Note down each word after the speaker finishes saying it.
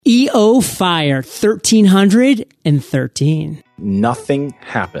Fire 1313. Nothing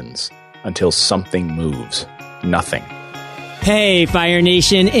happens until something moves. Nothing. Hey, Fire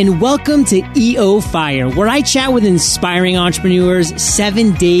Nation, and welcome to EO Fire, where I chat with inspiring entrepreneurs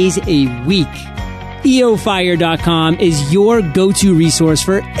 7 days a week. EOFire.com is your go-to resource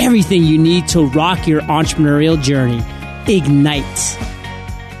for everything you need to rock your entrepreneurial journey. Ignite.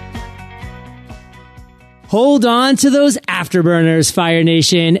 Hold on to those afterburners, Fire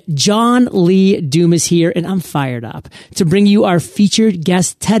Nation. John Lee Dumas here, and I'm fired up to bring you our featured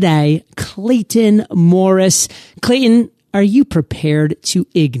guest today, Clayton Morris. Clayton, are you prepared to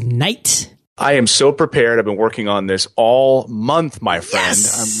ignite? I am so prepared. I've been working on this all month, my friend.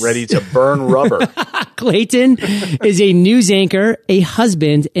 Yes. I'm ready to burn rubber. Clayton is a news anchor, a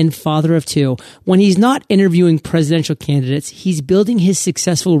husband, and father of two. When he's not interviewing presidential candidates, he's building his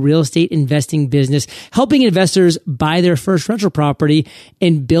successful real estate investing business, helping investors buy their first rental property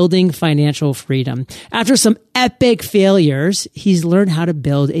and building financial freedom. After some epic failures, he's learned how to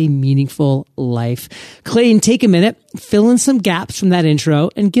build a meaningful life. Clayton, take a minute, fill in some gaps from that intro,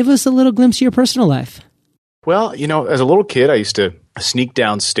 and give us a little glimpse of your personal life. Well, as a little kid, I used to sneak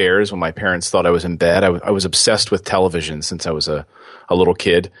downstairs when my parents thought I was in bed. I was obsessed with television since I was a little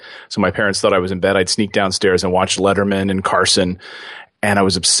kid. So my parents thought I was in bed. I'd sneak downstairs and watch Letterman and Carson. And I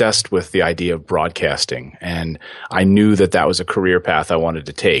was obsessed with the idea of broadcasting. And I knew that that was a career path I wanted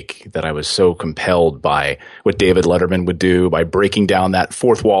to take, that I was so compelled by what David Letterman would do by breaking down that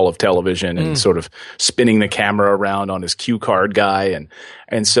fourth wall of television and sort of spinning the camera around on his cue card guy.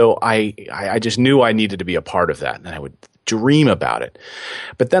 And so I just knew I needed to be a part of that. And I would dream about it.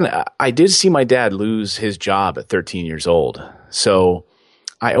 But then I did see my dad lose his job at 13 years old. So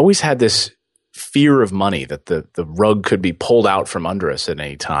I always had this fear of money, that the rug could be pulled out from under us at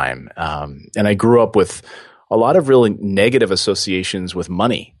any time. And I grew up with a lot of really negative associations with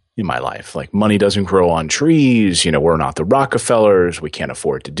money in my life. Like, money doesn't grow on trees. We're not the Rockefellers. We can't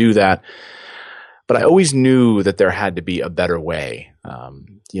afford to do that. But I always knew that there had to be a better way.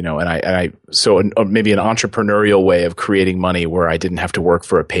 So maybe an entrepreneurial way of creating money where I didn't have to work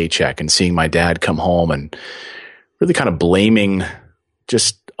for a paycheck, and seeing my dad come home and really kind of blaming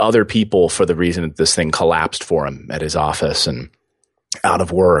just other people for the reason that this thing collapsed for him at his office and out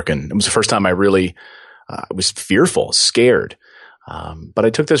of work. And it was the first time I really was fearful, scared. But I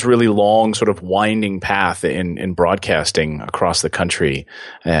took this really long sort of winding path in broadcasting across the country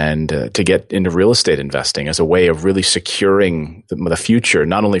and to get into real estate investing as a way of really securing the future,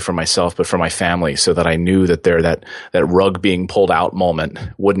 not only for myself, but for my family, so that I knew that that rug being pulled out moment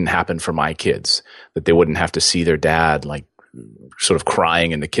wouldn't happen for my kids, that they wouldn't have to see their dad like sort of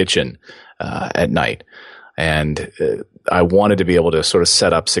crying in the kitchen at night. And I wanted to be able to sort of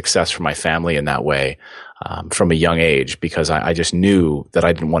set up success for my family in that way from a young age, because I just knew that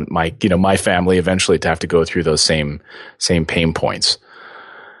I didn't want my family eventually to have to go through those same pain points.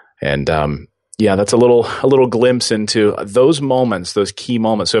 And that's a little glimpse into those moments, those key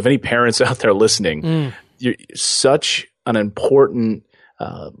moments. So if any parents out there listening, you're such an important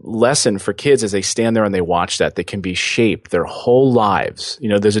lesson for kids as they stand there and they watch that can be shaped their whole lives.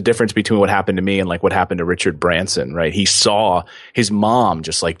 There's a difference between what happened to me and like what happened to Richard Branson, right? He saw his mom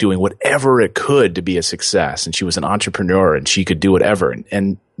just like doing whatever it could to be a success, and she was an entrepreneur and she could do whatever.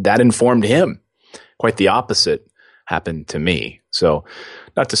 And that informed him. Quite the opposite happened to me. So,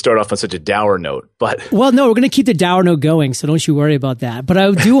 not to start off on such a dour note, but... Well, no, we're going to keep the dour note going, so don't you worry about that. But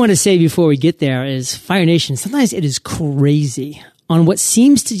I do want to say before we get there is, Fire Nation, sometimes it is crazy on what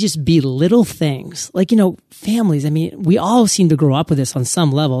seems to just be little things. Like, families, we all seem to grow up with this on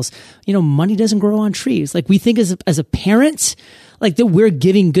some levels. Money doesn't grow on trees. Like, we think as a parent, like that we're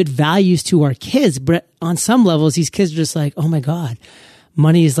giving good values to our kids, but on some levels, these kids are just like, oh my God,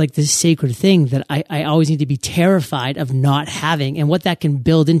 money is like this sacred thing that I always need to be terrified of not having. And what that can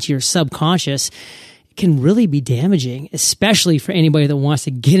build into your subconscious can really be damaging, especially for anybody that wants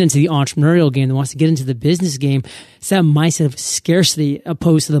to get into the entrepreneurial game, that wants to get into the business game. It's that mindset of scarcity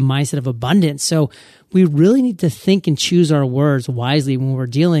opposed to the mindset of abundance. So we really need to think and choose our words wisely when we're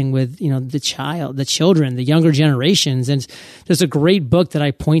dealing with, the children, the younger generations. And there's a great book that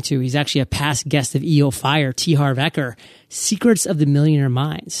I point to. He's actually a past guest of EO Fire, T. Harv Eker, Secrets of the Millionaire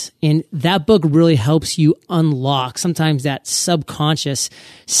Minds. And that book really helps you unlock sometimes that subconscious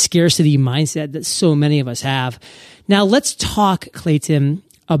scarcity mindset that so many of us have. Now let's talk, Clayton,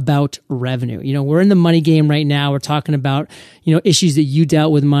 about revenue. We're in the money game right now. We're talking about, issues that you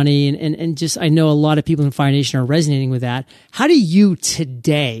dealt with money and just, I know a lot of people in Fire Nation are resonating with that. How do you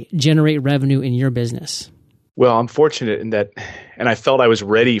today generate revenue in your business? Well, I'm fortunate in that, and I felt I was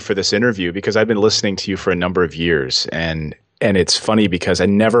ready for this interview because I've been listening to you for a number of years, and And it's funny because I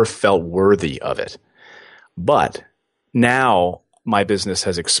never felt worthy of it. But now my business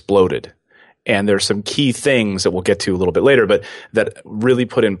has exploded. And there's some key things that we'll get to a little bit later, but that really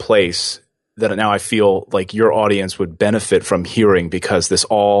put in place that now I feel like your audience would benefit from hearing because this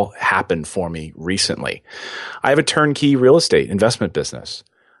all happened for me recently. I have a turnkey real estate investment business.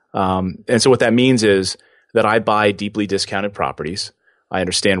 And so what that means is that I buy deeply discounted properties. I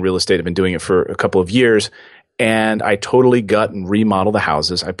understand real estate. I've been doing it for a couple of years. And I totally gut and remodel the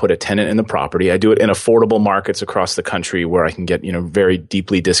houses. I put a tenant in the property. I do it in affordable markets across the country where I can get, very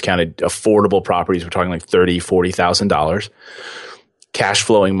deeply discounted, affordable properties. We're talking like $30,000, $40,000, cash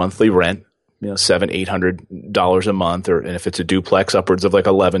flowing monthly rent, $700, $800 a month, and if it's a duplex, upwards of like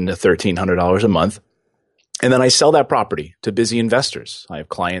 $1,100 to $1,300 a month. And then I sell that property to busy investors. I have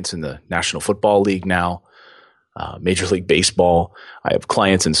clients in the National Football League now, Major League Baseball. I have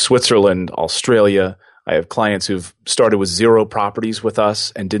clients in Switzerland, Australia. I have clients who've started with 0 properties with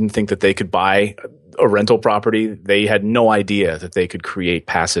us and didn't think that they could buy a rental property. They had no idea that they could create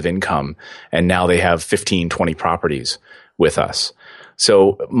passive income. And now they have 15, 20 properties with us.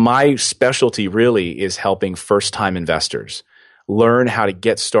 So my specialty really is helping first-time investors learn how to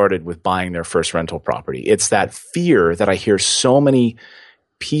get started with buying their first rental property. It's that fear that I hear so many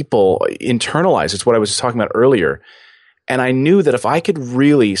people internalize. It's what I was talking about earlier. And I knew that if I could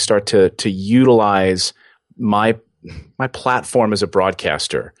really start to utilize my platform as a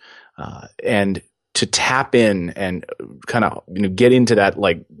broadcaster and to tap in and kind of get into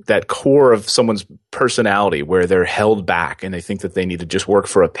that core of someone's personality where they're held back and they think that they need to just work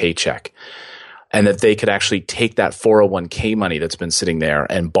for a paycheck, and that they could actually take that 401k money that's been sitting there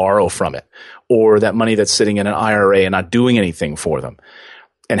and borrow from it, or that money that's sitting in an IRA and not doing anything for them,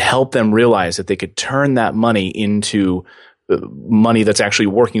 and help them realize that they could turn that money into money that's actually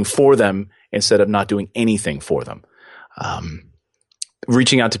working for them instead of not doing anything for them.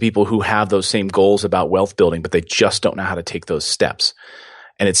 Reaching out to people who have those same goals about wealth building, but they just don't know how to take those steps.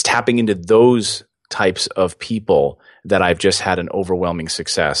 And it's tapping into those types of people that I've just had an overwhelming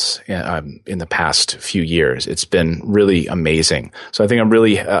success in the past few years. It's been really amazing. So I think I'm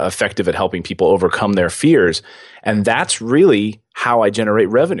really effective at helping people overcome their fears. And that's really how I generate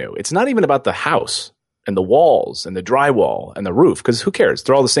revenue. It's not even about the house and the walls and the drywall and the roof, because who cares?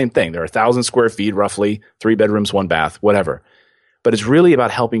 They're all the same thing. They're 1,000 square feet, roughly, 3 bedrooms, 1 bath, whatever. But it's really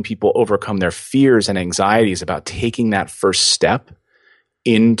about helping people overcome their fears and anxieties about taking that first step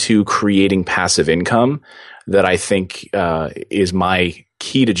into creating passive income that I think is my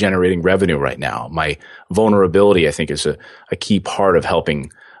key to generating revenue right now. My vulnerability, I think, is a key part of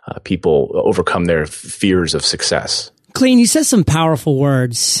helping people overcome their fears of success. Clayton, you said some powerful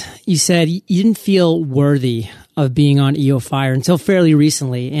words. You said you didn't feel worthy of being on EO Fire until fairly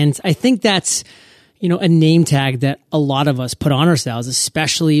recently. And I think that's, a name tag that a lot of us put on ourselves,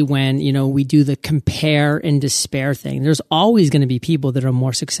 especially when, we do the compare and despair thing. There's always going to be people that are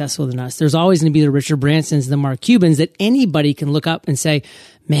more successful than us. There's always going to be the Richard Bransons, the Mark Cubans that anybody can look up and say,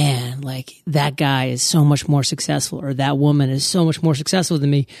 man, like that guy is so much more successful, or that woman is so much more successful than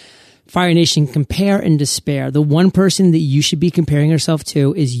me. Fire Nation, compare and despair. The one person that you should be comparing yourself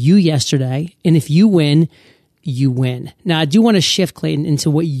to is you yesterday. And if you win, you win. Now, I do want to shift, Clayton, into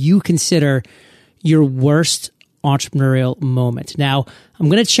what you consider your worst entrepreneurial moment. Now, I'm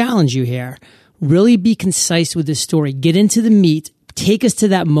going to challenge you here. Really be concise with this story. Get into the meat. Take us to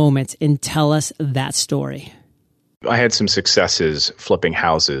that moment and tell us that story. I had some successes flipping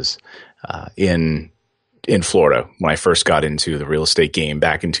houses in Florida when I first got into the real estate game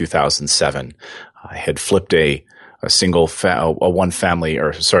back in 2007. I had flipped a one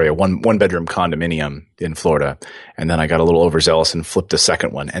bedroom condominium in Florida. And then I got a little overzealous and flipped a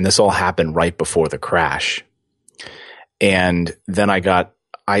second one. And this all happened right before the crash. And then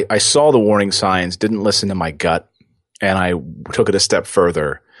I saw the warning signs, didn't listen to my gut, and I took it a step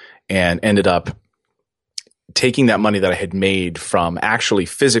further and ended up taking that money that I had made from actually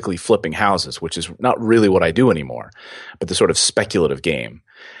physically flipping houses, which is not really what I do anymore, but the sort of speculative game,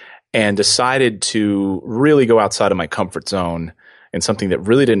 and decided to really go outside of my comfort zone in something that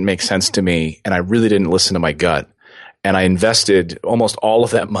really didn't make sense to me, and I really didn't listen to my gut. And I invested almost all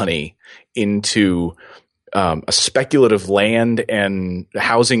of that money into a speculative land and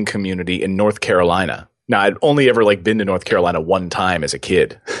housing community in North Carolina. Now, I'd only ever been to North Carolina one time as a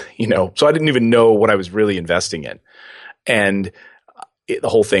kid, so I didn't even know what I was really investing in. And the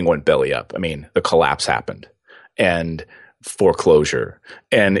whole thing went belly up. I mean, the collapse happened and foreclosure.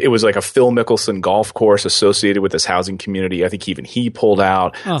 And it was like a Phil Mickelson golf course associated with this housing community. I think even he pulled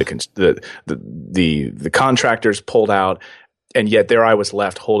out. Oh. The contractors pulled out. And yet there I was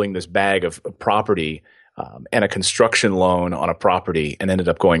left holding this bag of property and a construction loan on a property and ended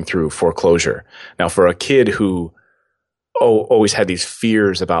up going through foreclosure. Now, for a kid who always had these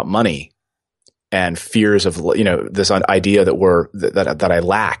fears about money and fears of, this idea that I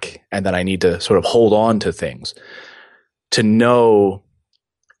lack and that I need to sort of hold on to things, to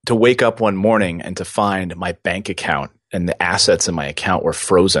wake up one morning and to find my bank account and the assets in my account were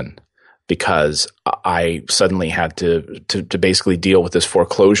frozen because I suddenly had to basically deal with this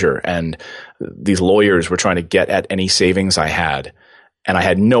foreclosure, and these lawyers were trying to get at any savings I had, and I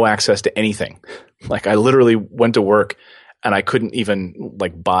had no access to anything. Like, I literally went to work and I couldn't even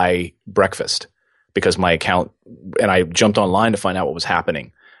buy breakfast because my account, and I jumped online to find out what was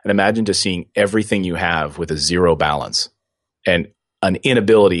happening. And imagine just seeing everything you have with a zero balance and an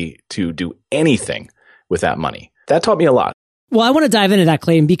inability to do anything with that money. That taught me a lot. Well, I want to dive into that,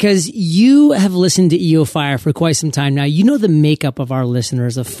 Clayton, because you have listened to EO Fire for quite some time now. You know the makeup of our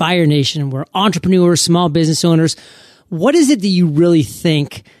listeners, of Fire Nation. We're entrepreneurs, small business owners. What is it that you really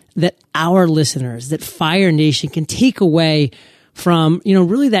think that our listeners, that Fire Nation can take away from,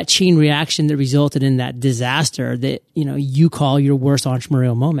 really that chain reaction that resulted in that disaster that, you call your worst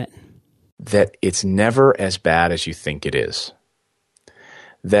entrepreneurial moment? That it's never as bad as you think it is.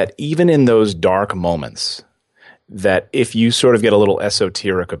 That even in those dark moments, that if you sort of get a little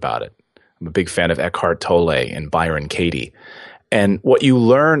esoteric about it, I'm a big fan of Eckhart Tolle and Byron Katie, and what you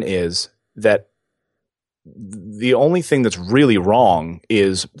learn is that the only thing that's really wrong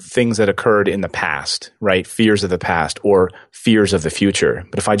is things that occurred in the past, right? Fears of the past or fears of the future.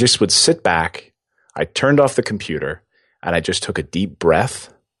 But if I just would sit back, I turned off the computer and I just took a deep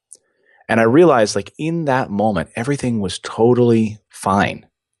breath, and I realized, in that moment, everything was totally fine.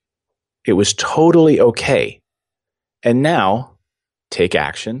 It was totally okay. And now, take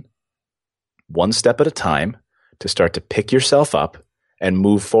action, one step at a time, to start to pick yourself up and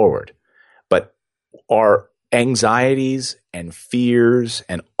move forward. But our anxieties and fears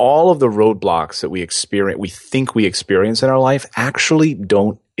and all of the roadblocks that we think we experience in our life actually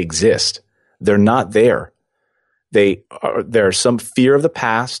don't exist. They're not there. There's some fear of the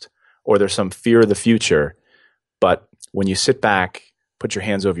past or there's some fear of the future. But when you sit back, put your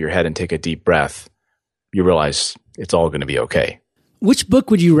hands over your head and take a deep breath, you realize it's all going to be okay. Which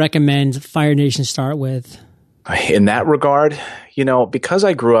book would you recommend Fire Nation start with? In that regard, because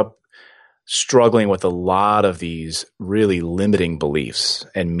I grew up struggling with a lot of these really limiting beliefs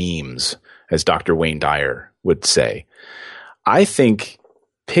and memes, as Dr. Wayne Dyer would say, I think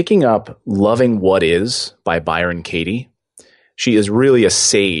picking up Loving What Is by Byron Katie, she is really a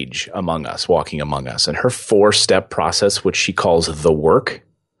sage among us, walking among us. And her 4-step process, which she calls the work,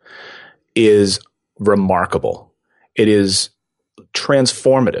 is remarkable. It is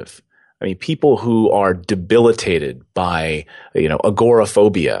transformative. I mean, people who are debilitated by,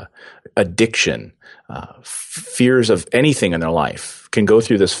 agoraphobia, addiction, fears of anything in their life can go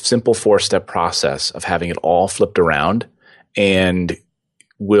through this simple 4-step process of having it all flipped around and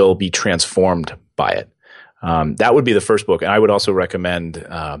will be transformed by it. That would be the first book. And I would also recommend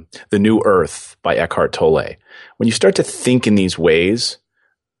The New Earth by Eckhart Tolle. When you start to think in these ways,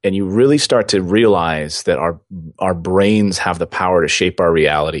 and you really start to realize that our brains have the power to shape our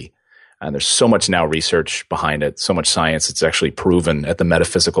reality. And there's so much now research behind it, so much science. It's actually proven at the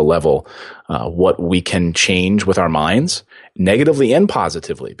metaphysical level what we can change with our minds, negatively and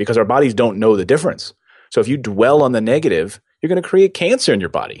positively, because our bodies don't know the difference. So if you dwell on the negative, you're going to create cancer in your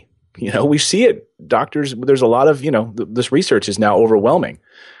body. We see it. Doctors, there's a lot of, this research is now overwhelming.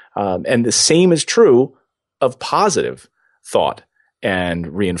 And the same is true of positive thought and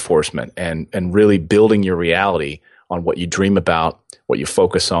reinforcement and really building your reality on what you dream about, what you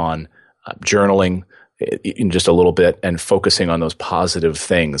focus on, journaling in just a little bit, and focusing on those positive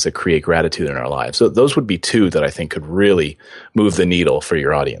things that create gratitude in our lives. So those would be 2 that I think could really move the needle for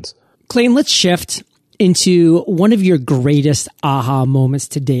your audience. Clayton, let's shift into one of your greatest aha moments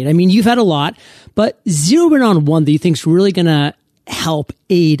to date. I mean, you've had a lot, but zero in on one that you think is really going to help,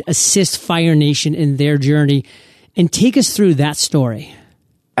 aid, assist Fire Nation in their journey. And take us through that story.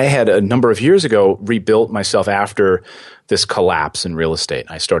 I had a number of years ago rebuilt myself after this collapse in real estate.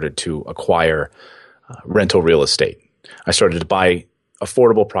 I started to acquire rental real estate. I started to buy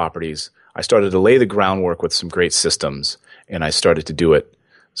affordable properties. I started to lay the groundwork with some great systems, and I started to do it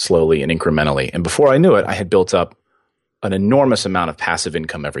slowly and incrementally. And before I knew it, I had built up an enormous amount of passive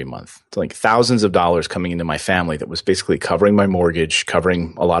income every month. It's like thousands of dollars coming into my family that was basically covering my mortgage,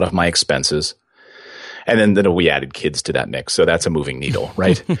 covering a lot of my expenses. And then we added kids to that mix. So that's a moving needle,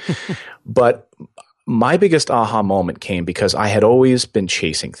 right? But my biggest aha moment came because I had always been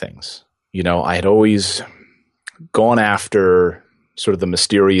chasing things. I had always gone after sort of the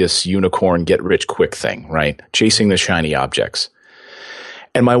mysterious unicorn get rich quick thing, right? Chasing the shiny objects.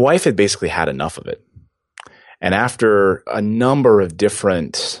 And my wife had basically had enough of it. And after a number of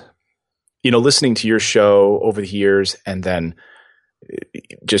different, listening to your show over the years and then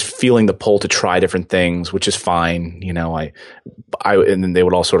just feeling the pull to try different things, which is fine. And then they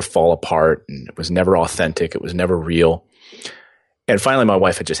would all sort of fall apart and it was never authentic. It was never real. And finally, my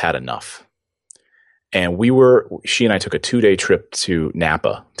wife had just had enough. And she and I took a 2-day trip to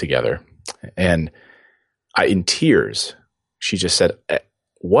Napa together. And in tears, she just said,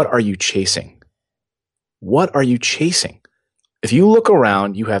 "What are you chasing? What are you chasing? If you look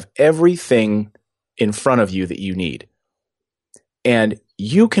around, you have everything in front of you that you need. And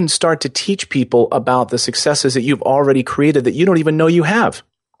you can start to teach people about the successes that you've already created that you don't even know you have."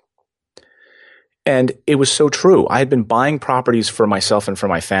 And it was so true. I had been buying properties for myself and for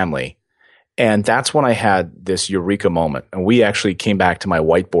my family. And that's when I had this eureka moment. And we actually came back to my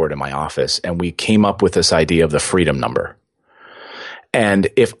whiteboard in my office and we came up with this idea of the freedom number. And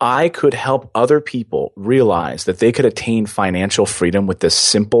if I could help other people realize that they could attain financial freedom with this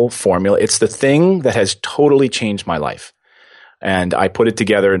simple formula, it's the thing that has totally changed my life. And I put it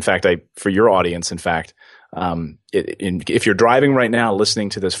together. In fact, for your audience, if you're driving right now listening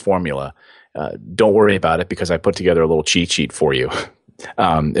to this formula, don't worry about it because I put together a little cheat sheet for you.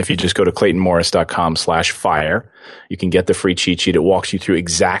 If you just go to claytonmorris.com/fire, you can get the free cheat sheet. It walks you through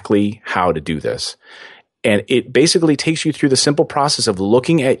exactly how to do this. And it basically takes you through the simple process of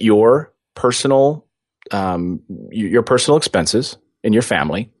looking at your personal expenses in your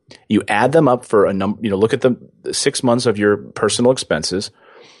family. You add them up for a number, look at the 6 months of your personal expenses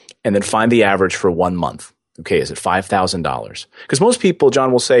and then find the average for 1 month. Okay, is it $5,000? Because most people,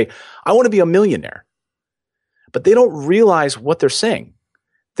 John, will say, "I want to be a millionaire." But they don't realize what they're saying.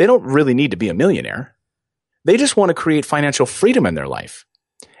 They don't really need to be a millionaire. They just want to create financial freedom in their life.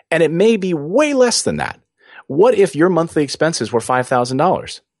 And it may be way less than that. What if your monthly expenses were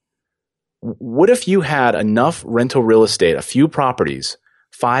 $5,000? What if you had enough rental real estate, a few properties,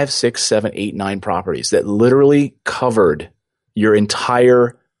 5, 6, 7, 8, 9 properties that literally covered your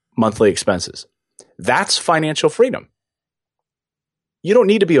entire monthly expenses? That's financial freedom. You don't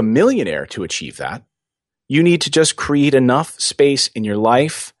need to be a millionaire to achieve that. You need to just create enough space in your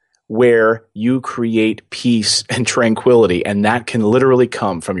life where you create peace and tranquility, and that can literally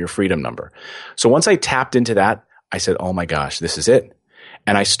come from your freedom number. So once I tapped into that, I said, "Oh my gosh, this is it."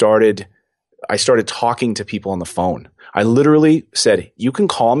 And I started talking to people on the phone. I literally said, "You can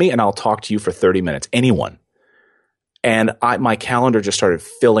call me and I'll talk to you for 30 minutes, anyone." And my calendar just started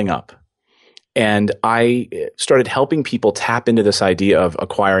filling up. And I started helping people tap into this idea of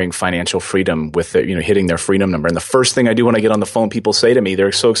acquiring financial freedom with hitting their freedom number. And the first thing I do when I get on the phone, people say to me,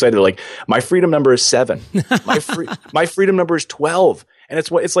 they're so excited. They're like, "My freedom number is 7. My freedom number is 12. And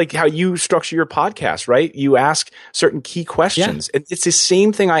it's like how you structure your podcast, right? You ask certain key questions. Yeah. It's the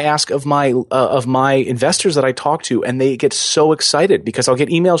same thing I ask of my investors that I talk to. And they get so excited because I'll get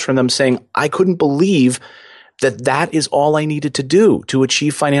emails from them saying, "I couldn't believe that is all I needed to do to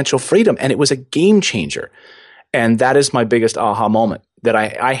achieve financial freedom." And it was a game changer. And that is my biggest aha moment, that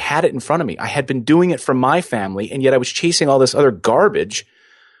I had it in front of me. I had been doing it for my family, and yet I was chasing all this other garbage.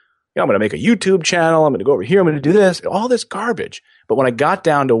 I'm going to make a YouTube channel. I'm going to go over here. I'm going to do this, all this garbage. But when I got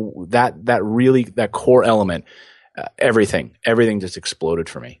down to that core element, everything just exploded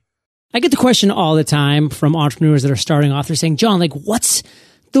for me. I get the question all the time from entrepreneurs that are starting off. They're saying, "John, what's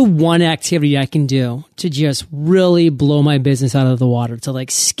the one activity I can do to just really blow my business out of the water, to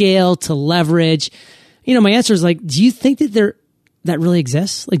scale, to leverage?" My answer is do you think that really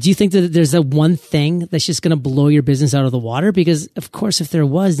exists? Do you think that there's that one thing that's just going to blow your business out of the water? Because of course, if there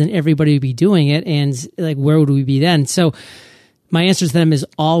was, then everybody would be doing it. And where would we be then? So my answer to them is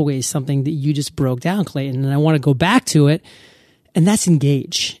always something that you just broke down, Clayton. And I want to go back to it. And that's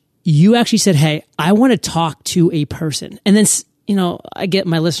engage. You actually said, "Hey, I want to talk to a person." And then I get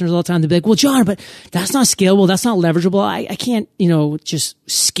my listeners all the time to be like, "Well, John, but that's not scalable. That's not leverageable. I can't, just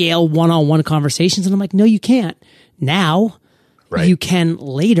scale one-on-one conversations." And I'm like, "No, you can't. Now, right. You can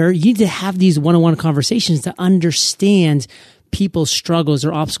later. You need to have these one-on-one conversations to understand people's struggles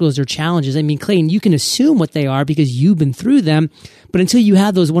or obstacles or challenges. I mean, Clayton, you can assume what they are because you've been through them, but until you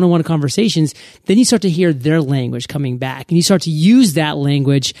have those one-on-one conversations, then you start to hear their language coming back and you start to use that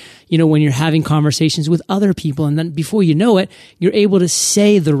language, when you're having conversations with other people. And then before you know it, you're able to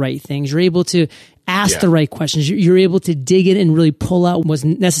say the right things. You're able to ask the right questions. You're able to dig in and really pull out what's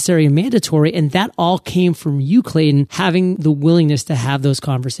necessary and mandatory. And that all came from you, Clayton, having the willingness to have those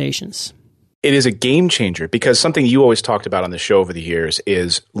conversations. It is a game changer because something you always talked about on the show over the years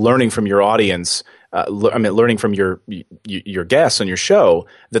is learning from your audience learning from your guests on your show,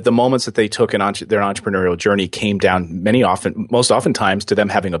 that the moments that they took their entrepreneurial journey came down most oftentimes to them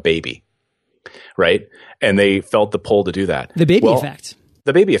having a baby, right? And they felt the pull to do that. The baby effect.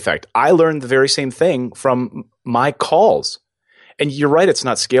 The baby effect. I learned the very same thing from my calls. And you're right, it's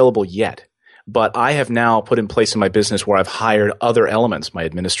not scalable yet. But I have now put in place in my business where I've hired other elements, my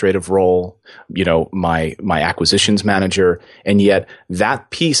administrative role, my acquisitions manager, and yet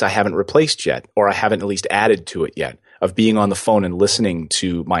that piece I haven't replaced yet, or I haven't at least added to it yet, of being on the phone and listening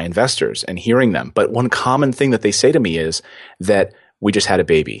to my investors and hearing them. But one common thing that they say to me is that we just had a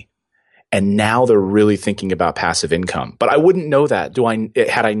baby. And now they're really thinking about passive income. But I wouldn't know that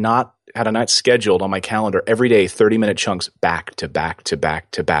had I not scheduled on my calendar every day 30-minute chunks back to back to back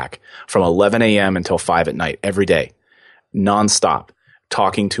to back from 11 a.m. until 5 at night every day, nonstop,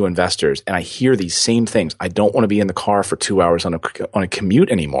 talking to investors. And I hear these same things. I don't want to be in the car for 2 hours on a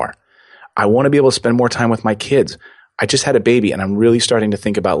commute anymore. I want to be able to spend more time with my kids. I just had a baby and I'm really starting to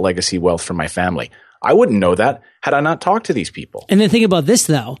think about legacy wealth for my family. I wouldn't know that had I not talked to these people. And then think about this,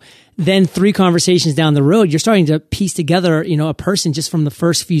 though. Then 3 conversations down the road, you're starting to piece together, a person just from the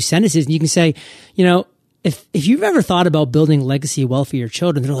first few sentences. And you can say, if you've ever thought about building legacy wealth for your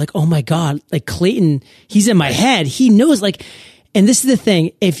children, they're like, oh my God, like Clayton, he's in my head. He knows and this is the thing.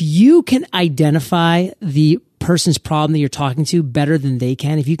 If you can identify the person's problem that you're talking to better than they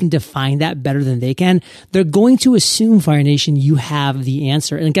can, if you can define that better than they can, they're going to assume, Fire Nation, you have the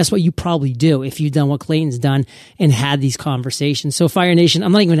answer. And guess what? You probably do if you've done what Clayton's done and had these conversations. So Fire Nation,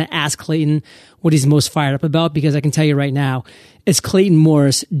 I'm not even going to ask Clayton what he's most fired up about, because I can tell you right now, it's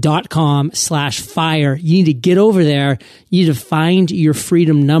ClaytonMorris.com/fire. You need to get over there. You need to find your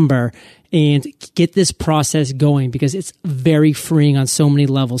freedom number and get this process going, because it's very freeing on so many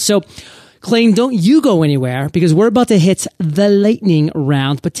levels. So Clayton, don't you go anywhere, because we're about to hit the lightning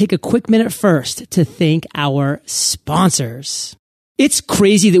round, but take a quick minute first to thank our sponsors. It's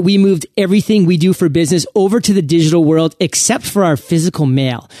crazy that we moved everything we do for business over to the digital world except for our physical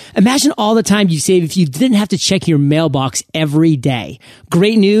mail. Imagine all the time you save if you didn't have to check your mailbox every day.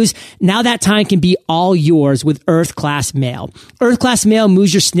 Great news. Now that time can be all yours with Earth Class Mail. Earth Class Mail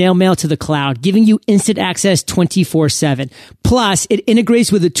moves your snail mail to the cloud, giving you instant access 24/7. Plus, it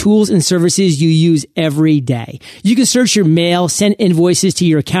integrates with the tools and services you use every day. You can search your mail, send invoices to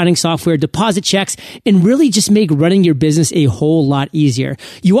your accounting software, deposit checks, and really just make running your business a whole lot easier.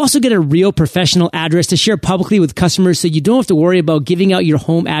 You also get a real professional address to share publicly with customers, so you don't have to worry about giving out your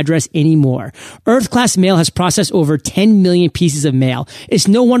home address anymore. Earth Class Mail has processed over 10 million pieces of mail. It's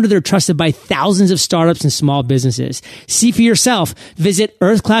no wonder they're trusted by thousands of startups and small businesses. See for yourself. Visit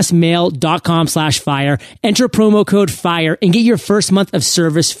earthclassmail.com/fire, enter promo code FIRE, and get your first month of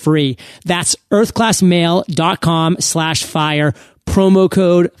service free. That's earthclassmail.com/fire, promo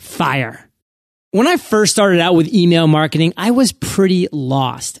code FIRE. When I first started out with email marketing, I was pretty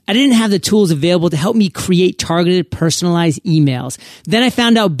lost. I didn't have the tools available to help me create targeted, personalized emails. Then I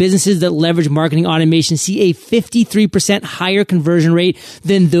found out businesses that leverage marketing automation see a 53% higher conversion rate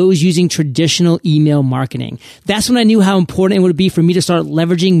than those using traditional email marketing. That's when I knew how important it would be for me to start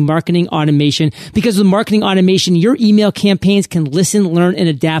leveraging marketing automation, because with marketing automation, your email campaigns can listen, learn, and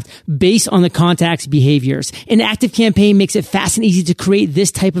adapt based on the contact's behaviors. An ActiveCampaign makes it fast and easy to create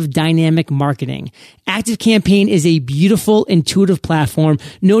this type of dynamic marketing. ActiveCampaign is a beautiful, intuitive platform.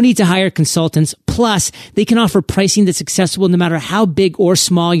 No need to hire consultants. Plus, they can offer pricing that's accessible no matter how big or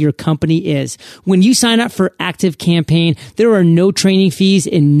small your company is. When you sign up for ActiveCampaign, there are no training fees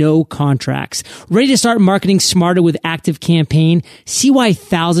and no contracts. Ready to start marketing smarter with ActiveCampaign? See why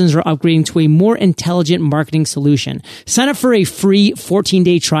thousands are upgrading to a more intelligent marketing solution. Sign up for a free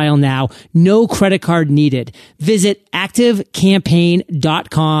 14-day trial now. No credit card needed. Visit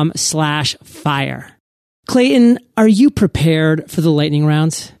activecampaign.com/fire. Clayton, are you prepared for the lightning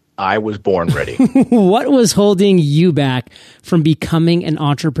rounds? I was born ready. What was holding you back from becoming an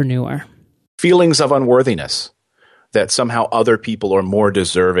entrepreneur? Feelings of unworthiness, that somehow other people are more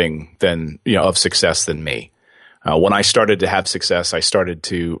deserving of success than me. When I started to have success, I started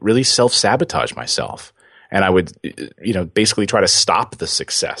to really self-sabotage myself. And I would, basically try to stop the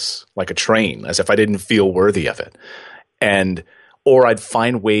success like a train, as if I didn't feel worthy of it. Or I'd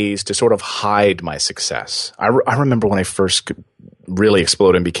find ways to sort of hide my success. I remember when I first really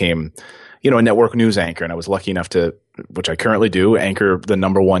exploded and became, a network news anchor, and I was lucky enough to, which I currently do, anchor the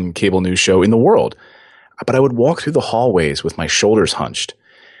 #1 cable news show in the world. But I would walk through the hallways with my shoulders hunched.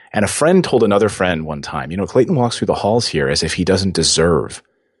 And a friend told another friend one time, Clayton walks through the halls here as if he doesn't deserve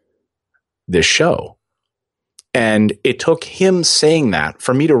this show. And it took him saying that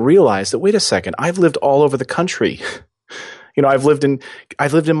for me to realize that, wait a second, I've lived all over the country. I've lived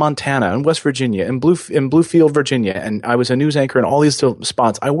in Montana and West Virginia and Bluefield, Virginia, and I was a news anchor in all these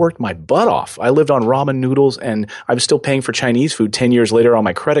spots. I worked my butt off. I lived on ramen noodles, and I was still paying for Chinese food 10 years later on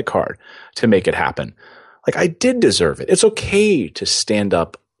my credit card to make it happen. Like, I did deserve it. It's okay to stand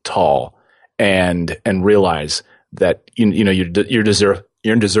up tall and realize that you're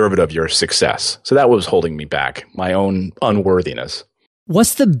deserving of your success. So that was holding me back, my own unworthiness.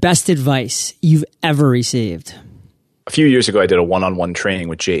 What's the best advice you've ever received? A few years ago, I did a one-on-one training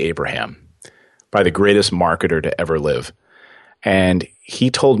with Jay Abraham, probably the greatest marketer to ever live. And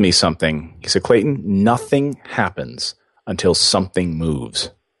he told me something. He said, Clayton, nothing happens until something moves.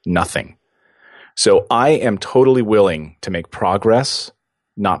 Nothing. So I am totally willing to make progress,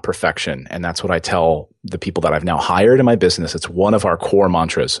 not perfection. And that's what I tell the people that I've now hired in my business. It's one of our core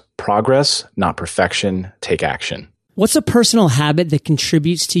mantras: progress, not perfection, take action. What's a personal habit that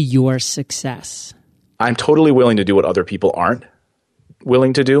contributes to your success? I'm totally willing to do what other people aren't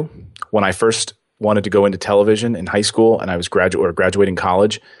willing to do. When I first wanted to go into television in high school and I was graduating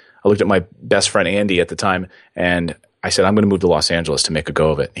college, I looked at my best friend Andy at the time and I said, I'm going to move to Los Angeles to make a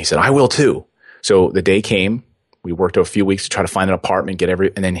go of it. He said, I will too. So the day came. We worked a few weeks to try to find an apartment,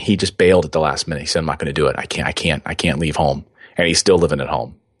 and then he just bailed at the last minute. He said, I'm not going to do it. I can't leave home. And he's still living at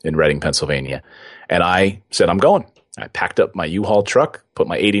home in Reading, Pennsylvania. And I said, I'm going. I packed up my U-Haul truck, put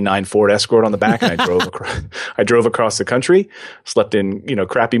my '89 Ford Escort on the back, and I drove across the country, slept in,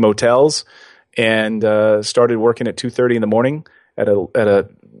 crappy motels, and started working at 2:30 in the morning at a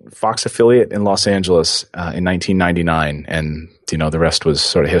Fox affiliate in Los Angeles in 1999. And, the rest was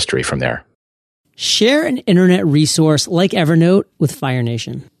sort of history from there. Share an internet resource like Evernote with Fire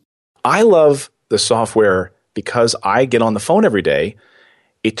Nation. I love the software because I get on the phone every day.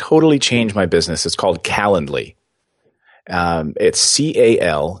 It totally changed my business. It's called Calendly. It's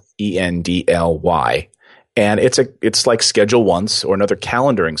Calendly, and it's like Schedule Once or another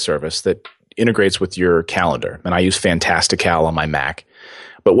calendaring service that integrates with your calendar. And I use Fantastical on my Mac.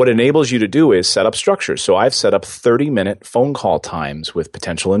 But what it enables you to do is set up structures. So I've set up 30-minute phone call times with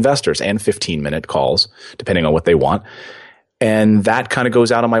potential investors and 15-minute calls, depending on what they want. And that kind of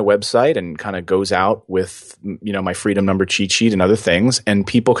goes out on my website and kind of goes out with, my Freedom Number cheat sheet and other things. And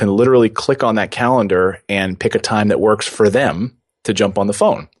people can literally click on that calendar and pick a time that works for them to jump on the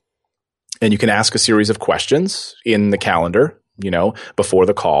phone. And you can ask a series of questions in the calendar, before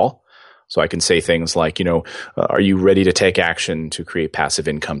the call. So I can say things like, are you ready to take action to create passive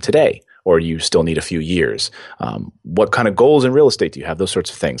income today? Or you still need a few years? What kind of goals in real estate do you have? Those sorts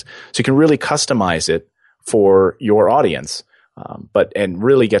of things. So you can really customize it for your audience, and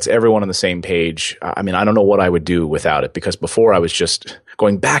really gets everyone on the same page. I don't know what I would do without it, because before I was just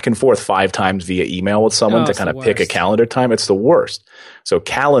going back and forth 5 times via email with someone to kind of pick a calendar time. It's the worst. So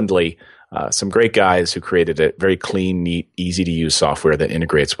Calendly, some great guys who created a very clean, neat, easy to use software that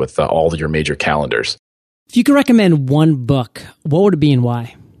integrates with all of your major calendars. If you could recommend one book, what would it be and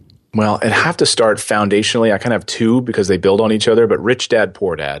why? Well, I'd have to start foundationally. I kind of have 2 because they build on each other, but Rich Dad,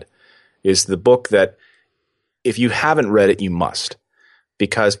 Poor Dad is the book that if you haven't read it, you must,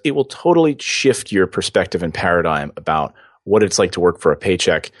 because it will totally shift your perspective and paradigm about what it's like to work for a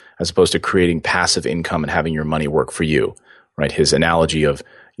paycheck as opposed to creating passive income and having your money work for you, right? His analogy of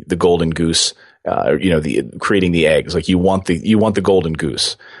the golden goose, creating the eggs. Like you want the golden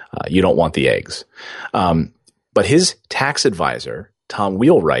goose. You don't want the eggs. But his tax advisor, Tom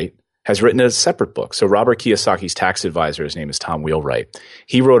Wheelwright, has written a separate book. So Robert Kiyosaki's tax advisor, his name is Tom Wheelwright.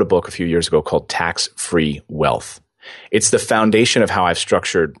 He wrote a book a few years ago called Tax-Free Wealth. It's the foundation of how I've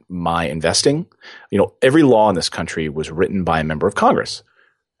structured my investing. Every law in this country was written by a member of Congress,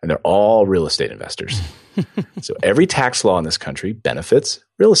 and they're all real estate investors. So every tax law in this country benefits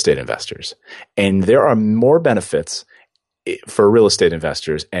real estate investors. And there are more benefits for real estate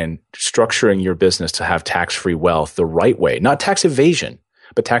investors and structuring your business to have tax-free wealth the right way, not tax evasion,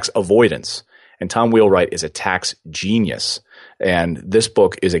 but tax avoidance. And Tom Wheelwright is a tax genius. And this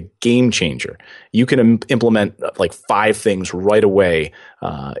book is a game changer. You can implement like 5 things right away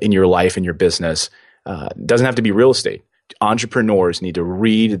in your life, in your business. It doesn't have to be real estate. Entrepreneurs need to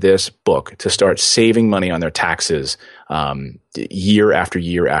read this book to start saving money on their taxes year after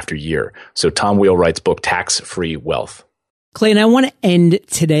year after year. So Tom Wheelwright's book, Tax-Free Wealth. Clayton, I want to end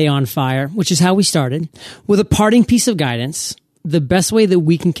today on fire, which is how we started, with a parting piece of guidance, the best way that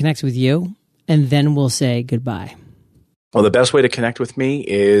we can connect with you, and then we'll say goodbye. Well, the best way to connect with me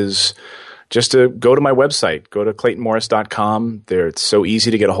is just to go to my website, go to claytonmorris.com. There, it's so easy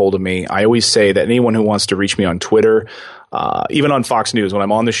to get a hold of me. I always say that anyone who wants to reach me on Twitter, even on Fox News, when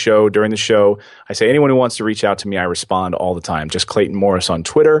I'm on the show, during the show, I say anyone who wants to reach out to me, I respond all the time. Just Clayton Morris on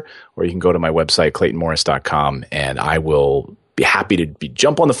Twitter, or you can go to my website, claytonmorris.com, and I will be happy to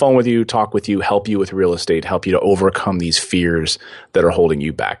jump on the phone with you, talk with you, help you with real estate, help you to overcome these fears that are holding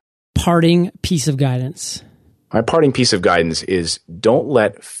you back. Parting piece of guidance. My parting piece of guidance is don't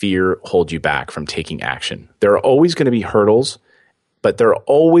let fear hold you back from taking action. There are always going to be hurdles, but there are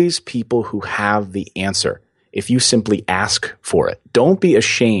always people who have the answer if you simply ask for it. Don't be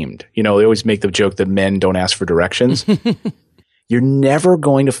ashamed. You know, they always make the joke that men don't ask for directions. You're never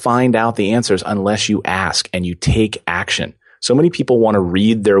going to find out the answers unless you ask and you take action. So many people want to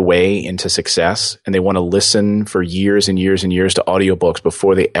read their way into success, and they want to listen for years and years and years to audiobooks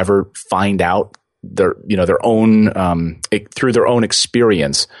before they ever find out their own through their own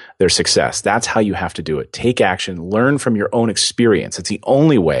experience, their success. That's how you have to do it. Take action, learn from your own experience. It's the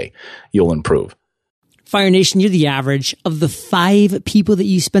only way you'll improve. Fire Nation, you're the average of the 5 people that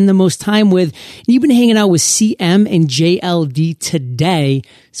you spend the most time with. And you've been hanging out with CM and JLD today.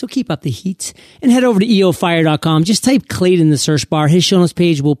 So keep up the heat and head over to eofire.com. Just type Clayton in the search bar. His show notes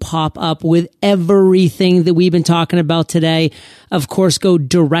page will pop up with everything that we've been talking about today. Of course, go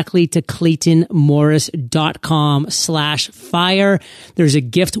directly to claytonmorris.com/fire. There's a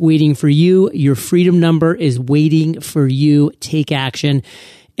gift waiting for you. Your freedom number is waiting for you. Take action.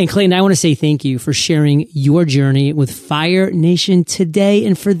 And Clayton, I want to say thank you for sharing your journey with Fire Nation today.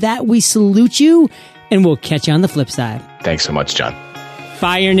 And for that, we salute you, and we'll catch you on the flip side. Thanks so much, John.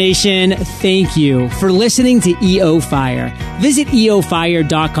 Fire Nation, thank you for listening to EO Fire. Visit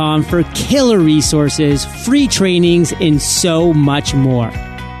eofire.com for killer resources, free trainings, and so much more.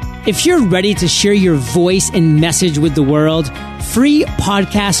 If you're ready to share your voice and message with the world,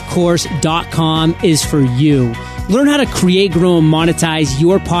 freepodcastcourse.com is for you. Learn how to create, grow, and monetize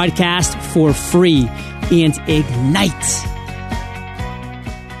your podcast for free and ignite.